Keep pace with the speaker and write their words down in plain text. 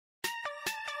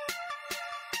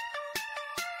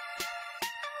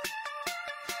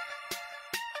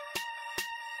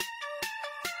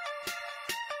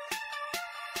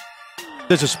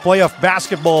This is playoff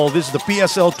basketball. This is the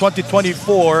PSL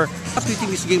 2024. Not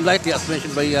treating this game lightly as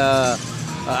mentioned by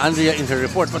Andrea in her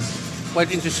report. But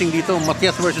quite interesting dito,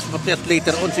 Matias versus Matias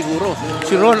later on siguro.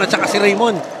 Si Ron at saka si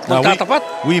Raymond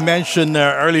magkatapat. We mentioned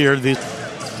earlier this.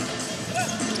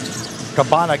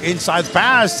 Cabanag inside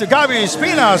pass to Gabi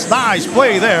Espinas. Nice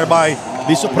play there by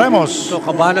the Supremos. So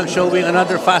Cabanag showing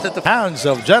another facet of hands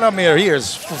of Jeremiah.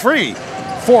 Here's free.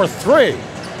 4-3.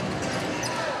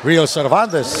 Rio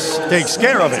Cervantes takes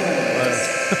care of it.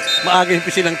 Maaga yung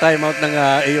silang timeout ng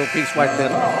AOK's partner.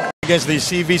 Against the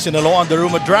CV Sinaloa on the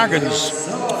Ruma Dragons.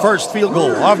 First field goal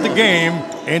of the game.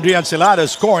 Adrian Celada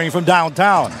scoring from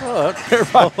downtown.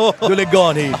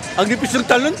 Duligon. Ang nipis ng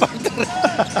talon, partner.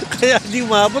 Kaya hindi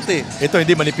umabot eh. Ito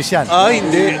hindi manipis yan.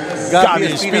 Hindi.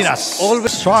 Gabi Espinas.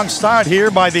 Always strong start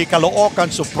here by the Caloocan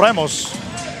Supremos.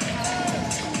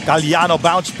 Caliano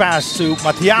bounce pass to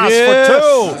Matias for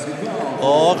two.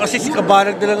 Kasi si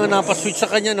Cabanag na lang ang napaswitch sa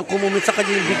kanya nang kumumit sa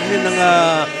kanya yung big man ng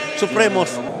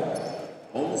Supremos.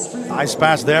 Nice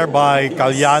pass there by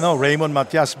Caliano. Raymond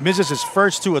Matias misses his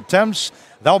first two attempts.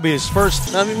 That'll be his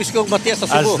first. Namimiss ko ang Matias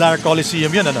sa Cebu. Asnar Coliseum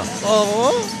yun, ano?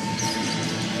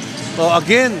 So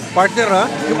again, partner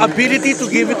yung ability to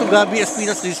give it to Gabi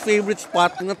Espinas, his favorite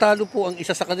spot. Kung natalo po ang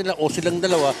isa sa kanila o silang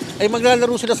dalawa, ay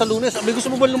maglalaro sila sa Lunes. May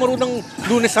gusto mo ba lumaro ng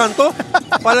Lunes Santo?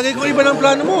 Palagay ko iba ng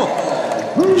plano mo.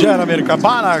 Jeremiah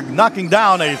Cabanag knocking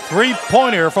down a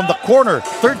three-pointer from the corner.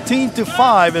 13-5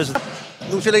 is...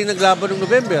 Nung sila yung naglaban noong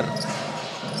November.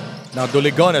 Now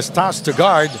Duligon is tasked to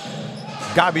guard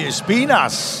Gabi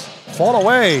Espinas. Fall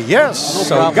away, yes.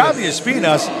 So Gabi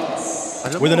Espinas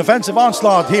with an offensive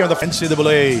onslaught here in the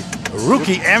NCAA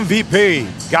rookie MVP.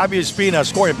 Gabi Espinas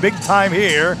scoring big time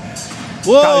here.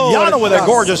 Caliano with a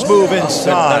gorgeous move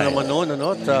inside. Naman noon,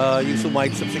 yung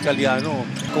sumaitsap si Caliano.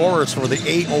 Scorers for the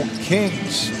AO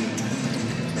Kings.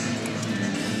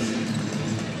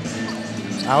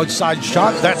 Outside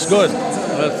shot, that's good.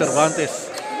 Well, Cervantes.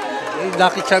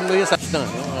 Lucky charm mo yun sa na.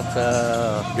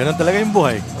 Ganun talaga yung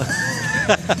buhay.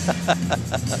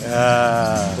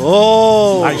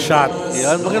 Nice shot.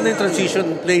 Yan, maganda yung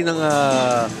transition play ng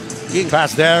King.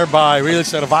 Pass there by Rio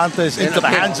Cervantes into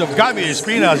the hands of Gabi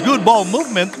Espinas. Good ball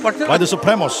movement by the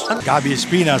Supremos. Gabi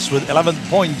Espinas with 11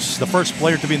 points. The first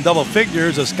player to be in double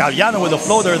figures as Caliano with a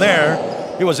floater there.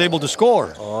 He was able to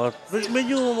score.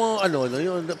 Medyo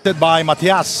By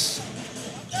Matias.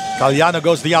 Caliano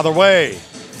goes the other way.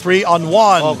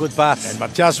 3-on-1. Good pass. And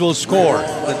Matias will score.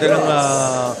 Ganda lang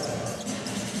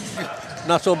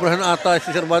nasobrahan ata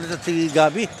si Cervantes at si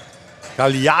Gabi.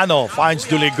 Caliano finds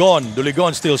Duligon.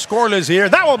 Duligon still scoreless here.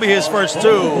 That will be his first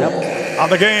two of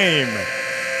the game.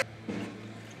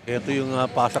 Ito yung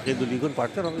pasak kay Duligon,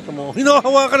 partner. Ito mo,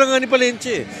 hinahawakan na nga ni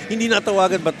Palencia. Hindi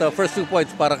natawagan, but first 2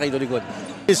 points para kay Duligon.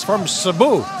 Is from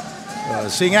Cebu.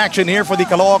 Seeing action here for the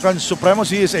Caloocan Supremos.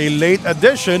 He is a late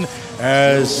addition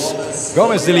as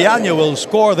Gomez Diliano will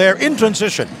score there in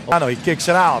transition. He kicks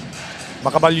it out.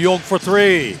 Makabalyog for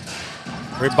three.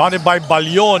 Rebounded by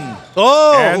Balyon.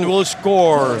 And will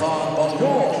score.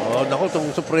 Naku,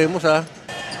 itong Supremos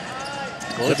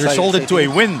It resulted to a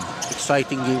win.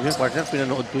 Exciting game yun, partner.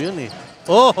 Pinanood ko yun eh.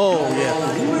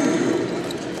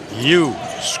 You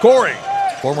scoring.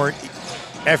 Former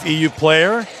FEU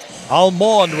player.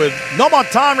 Almond with no more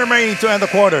time remaining to end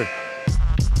the quarter.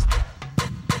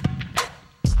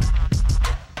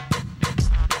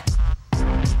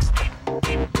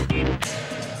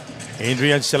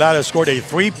 Adrian Celada scored a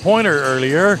three-pointer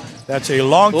earlier. That's a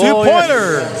long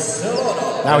two-pointer.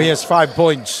 Now he has 5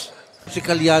 points. Si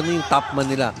Caliano yung top man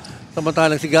nila.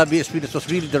 Samantalang si Gabi Espinas was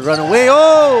really the runaway.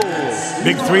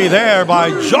 Big three there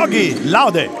by Jogi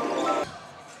Laude.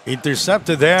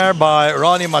 Intercepted there by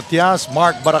Ronnie Matias.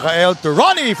 Mark Baracael to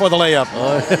Ronnie for the layup.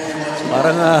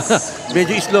 Parang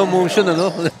medyo slow motion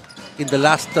in the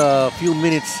last few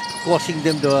minutes, causing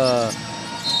them the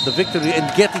victory and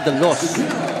getting the loss.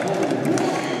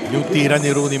 Yung tira ni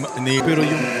Ronnie, pero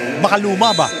yung makaluma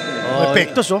ba?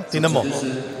 Epektos, tingnan mo.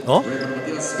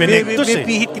 Pinektos may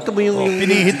pihit ito mo yung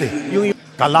pinihit eh.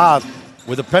 Kalat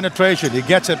with the penetration. He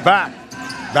gets it back.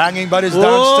 Banging buddies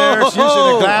downstairs, using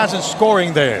the glass and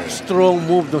scoring there. Strong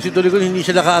move. Si Duligon hindi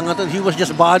siya nakaangatan. He was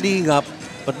just bodying up,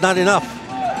 but not enough.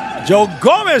 Joe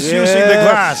Gomez using the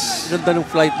glass. Ganda ng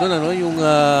flight nun, yung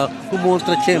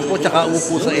kumontra tempo tsaka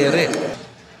umupo sa ere.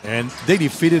 And they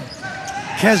defeated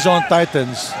Quezon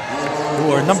Titans,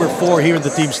 who are number 4 here in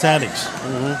the team standings.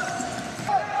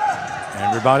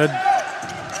 And rebounded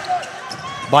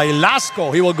by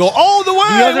Lasco. He will go all the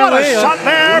way. What a shot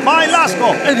there by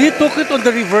Lasco. And he took it on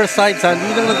the reverse side,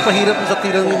 Hindi lang nagpahirap sa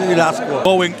tirang ni Lasco.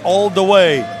 Going all the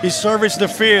way. He serviced the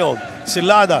field.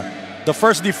 Celada, the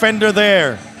first defender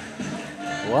there.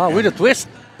 Wow, with a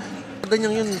twist.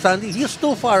 Yun, Sandy. He's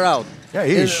too far out. Yeah,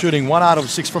 he is shooting 1 out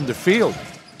of 6 from the field.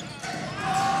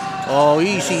 Oh,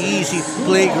 easy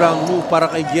playground move para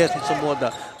kay Jesse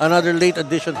Somoda. Another late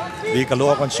addition. Di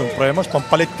Caloocan Supremos,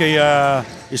 pampalit kay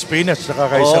Espinas at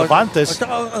kay Cervantes. At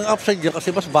saka ang upside niya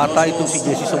kasi mas bata itong si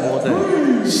Jesse Somoda.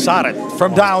 Saret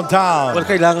from downtown. Well,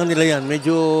 kailangan nila yan.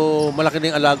 Medyo malaki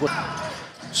na yung alagot.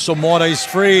 Somoda is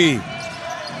free.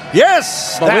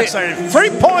 Yes! That's a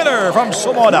three-pointer from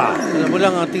Somoda. Alam mo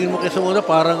lang, tingin mo kay Somoda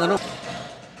parang ano.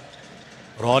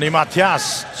 Ronnie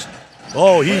Matias.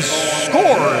 Oh, he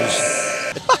scores.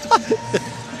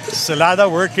 Celada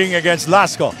working against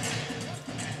Lasco.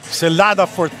 Celada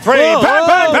for 3. Bang,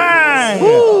 bang, bang!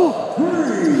 Woo!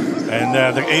 And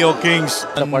the AO Kings,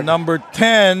 number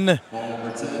 10.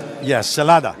 Yes,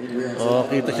 Celada. Oh,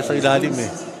 kita siya sa ilalim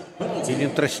eh. Yun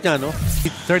yung tres niya, no?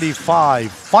 35,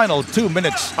 final 2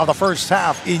 minutes of the first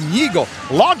half. Inigo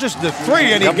launches the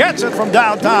 3 and he gets it from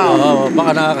downtown. Oh,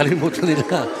 baka nakakalimutan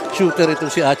nila. Shooter itong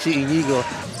si Achi Inigo.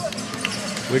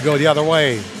 We go the other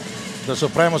way. The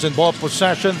Supremos in ball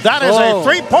possession. That is a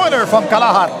three-pointer from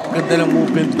Kalahat. Ganda ng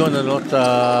movement doon, ano?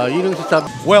 Yun yung sasabi.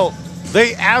 Well,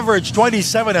 they average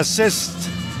 27 assists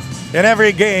in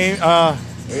every game.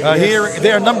 Here,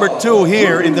 they are number 2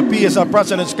 here in the PSL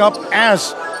President's Cup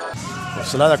as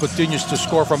Celada continues to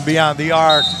score from beyond the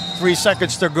arc. 3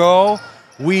 seconds to go.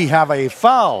 We have a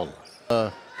foul.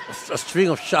 A string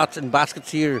of shots and baskets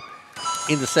here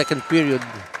in the second period.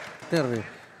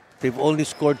 They've only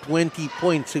scored 20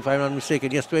 points, if I'm not mistaken.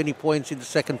 Yes, 20 points in the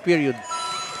second period.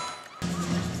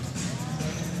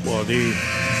 Well, the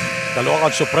Caloocan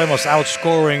Supremos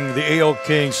outscoring the AO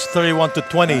Kings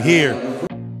 31-20 here.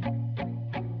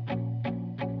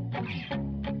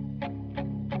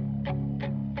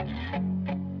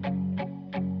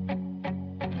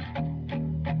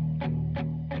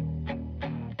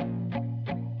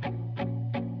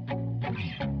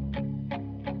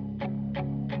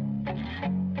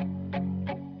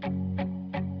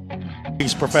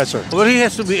 Professor. Well, he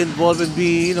has to be involved and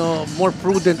be, more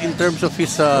prudent in terms of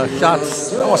his shots.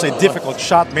 That was a difficult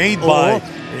shot made by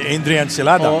Indrian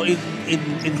Celada.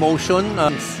 In motion.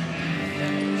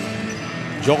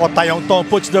 Joko Tayongtong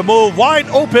puts the move.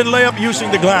 Wide open layup using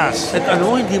the glass. At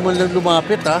hindi man lang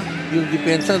lumapit yung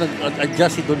depensa,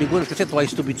 nag-adjust si Donigon kasi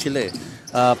twice to beat sila eh.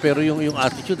 Pero yung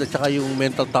attitude at saka yung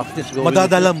mental toughness.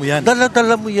 Madadala mo yan.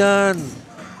 Dala mo yan.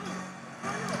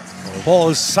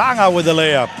 Paul Sanga with the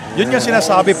layup. Yun nga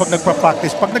sinasabi pag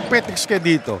nagpa-practice. Pag nagpetix kayo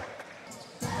dito.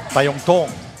 Tayongtong.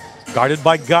 Guarded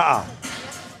by Gaa.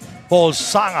 Paul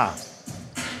Sanga.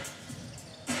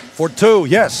 For 2.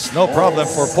 Yes, no problem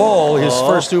for Paul. His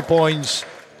first 2 points.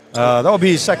 That will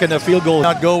be his second field goal.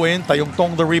 Not go in.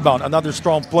 Tayongtong the rebound. Another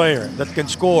strong player that can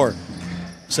score.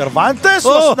 Cervantes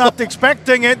was not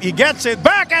expecting it. He gets it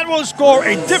back and will score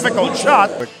a difficult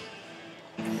shot.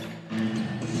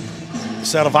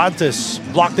 Cervantes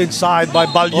blocked inside by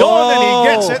Balyon and he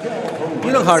gets it.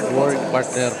 Yun ang hard work,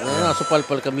 partner.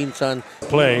 Nasupalpal ka minsan.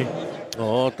 Play.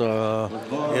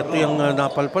 Ito yung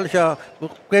napalpal siya.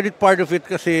 Credit part of it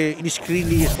kasi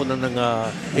in-screen niya po ng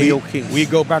AO Kings. We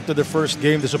go back to the first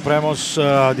game. The Supremos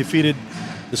defeated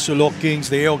the Sulo Kings,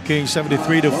 the AO Kings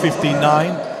 73-59.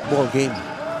 Ball game.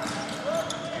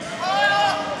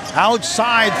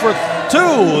 Outside for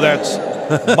 2. That's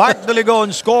Mark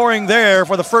Deligon scoring there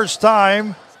for the first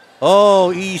time.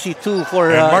 Oh, easy 2 for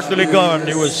Mark Deligon.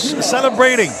 He was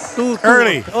celebrating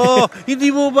early. Hindi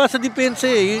mo ba sa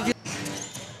depensa eh.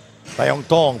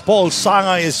 Tayongtong. Paul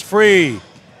Sanga is free.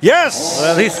 Yes!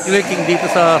 Well, he's clicking dito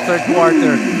sa third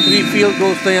quarter. 3 field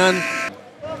goals na yan.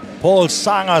 Paul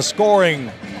Sanga scoring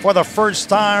for the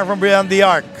first time from beyond the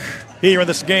arc. Here in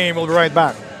this game, we'll be right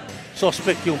back.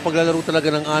 Suspect yung paglalaro talaga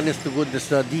ng honest to goodness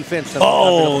defense.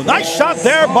 Nice shot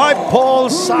there by Paul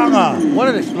Sanga. What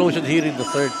an explosion here in the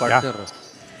third partner.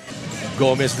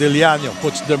 Gomez Diliano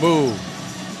puts the move.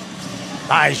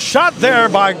 Nice shot there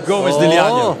by Gomez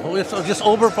Diliano. It's just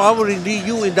overpowering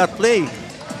DU in that play.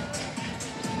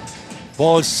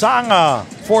 Paul Sanga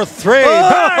for 3.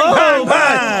 Bang, bang,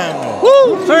 bang.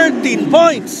 Woo! 13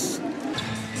 points.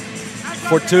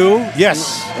 For 2,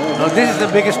 yes. Now, this is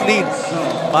the biggest lead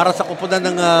para sa kupunan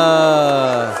ng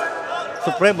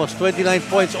Supremos. 29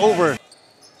 points over.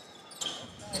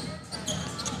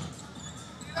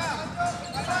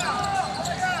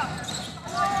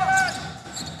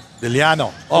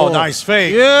 Diliano. Nice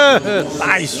fake. Yes.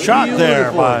 Nice shot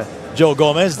there by Joe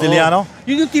Gomez. Diliano.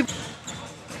 Yun yung team.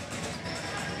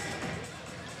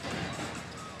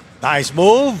 Nice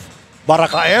move.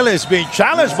 Baracael is being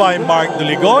challenged by Mark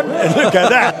Deligon. And look at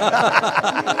that.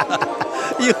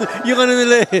 yung ano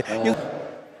nila eh.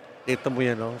 Ito mo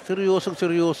yan, no? Seryoso.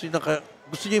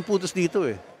 Gusto niya yung puntos dito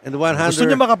eh. And one-hander. Gusto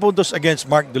niya makapuntos against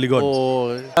Mark Doligon.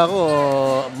 Oo. Ako,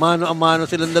 mano-a-mano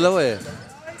silang dalawa eh.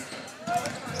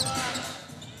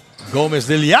 Gomez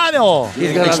Diliano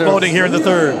exploding here in the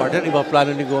third. Partner, iba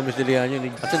plano ni Gomez Diliano.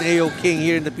 At an AO King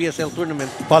here in the PSL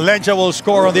tournament. Palencia will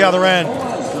score on the other end.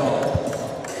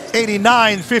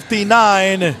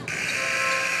 89-59.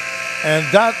 And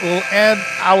that will end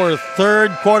our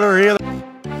third quarter here.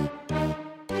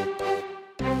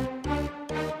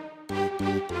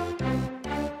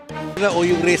 O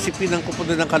yung recipe ng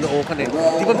kupunan ng Caloocan eh.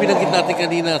 Di ba binanggit natin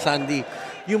kanina, Sandy?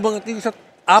 Yung mga team sa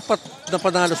apat na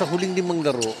panalo sa huling 5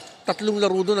 laro, 3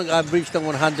 laro doon nag-average ng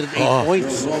 108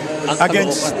 points. Ang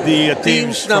Against the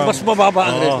teams na from, mas mababa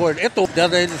ang record. Ito,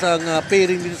 dahil sa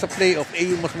pairing din sa playoff,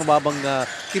 yung mas mababang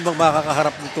team ang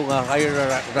makakaharap nito higher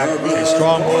rank. A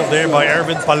strong move there by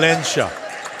Ervin Palencia.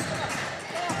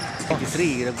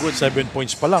 23, good. 7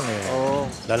 points pa lang eh.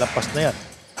 Lalapas na yan.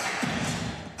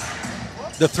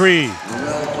 The 3.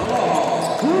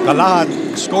 Kalahat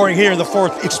scoring here in the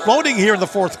fourth, exploding here in the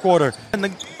fourth quarter.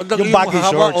 Yung baggy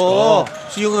shorts.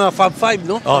 So yung Fab 5,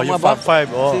 no? Yung Fab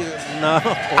 5.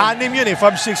 Anim yun eh,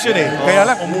 Fab 6 yun eh. Kaya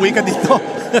lang, umuwi ka dito.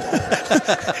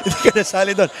 Hindi ka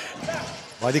nasali doon.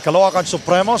 By the Caloocan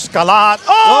Supremos, Kalahat.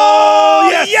 Oh,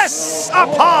 yes!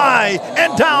 Up high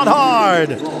and down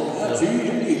hard.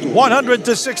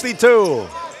 100-62.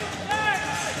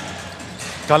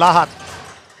 Kalahat.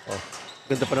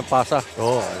 Ganda pa ng pasa.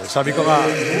 Sabi ko nga,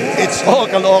 it's all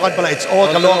Caloocan pala. It's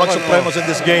all Caloocan Supremos in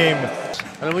this game.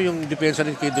 Alam mo yung depensa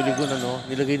ni kay Doligon,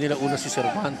 nilagay nila una si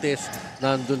Cervantes,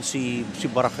 nandun si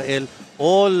Baracael,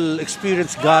 all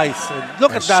experienced guys.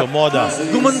 Look at that. Somoda.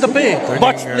 Gumanda pa eh.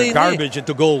 Turning garbage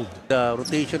into gold. The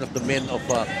rotation of the men of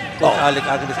Alec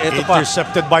Agnes. Ito pa.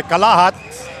 Intercepted by Kalahat.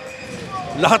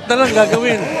 Lahat na lang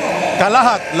gagawin.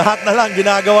 Lahat na lang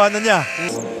ginagawa na niya.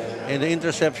 And the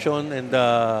interception and the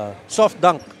soft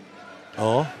dunk.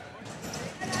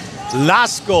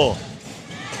 Lasco.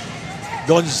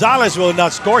 Gonzalez will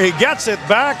not score. He gets it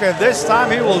back, and this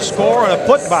time he will score on a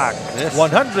putback. Yes.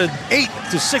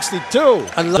 108-62.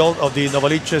 Result of the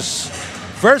Novaliches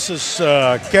versus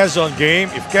Quezon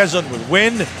game. If Quezon will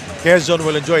win, Quezon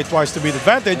will enjoy twice to beat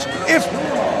advantage. If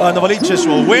Novaliches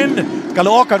will win,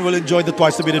 Caloocan will enjoy the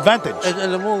twice to beat advantage. And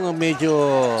alam mo, medyo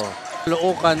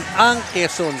Caloocan ang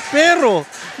Quezon. Pero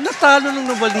natalo ng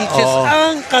Novaliches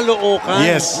ang Caloocan.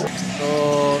 Yes.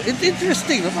 So, it's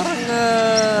interesting. Parang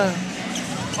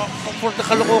for the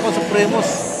Caloocan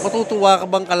Supremos, matutuwa ka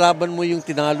bang kalaban mo yung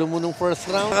tinalo mo nung first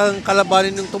round? Ang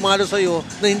kalabanin yung tumalo sa'yo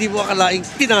na hindi mo akalaing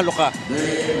tinalo ka.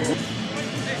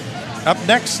 Up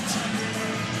next.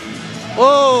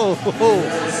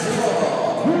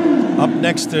 Up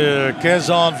next,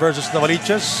 Quezon versus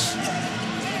Novaliches.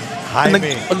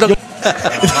 Jaime.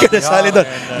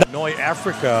 Noy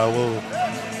Africa will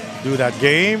do that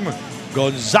game.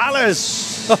 Gonzalez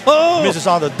misses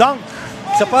on the dunk.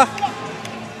 Isa pa.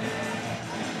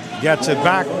 Gets it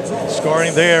back.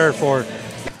 Scoring there for...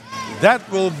 That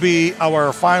will be our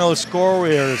final score.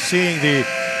 We are seeing the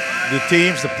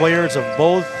teams, the players of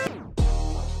both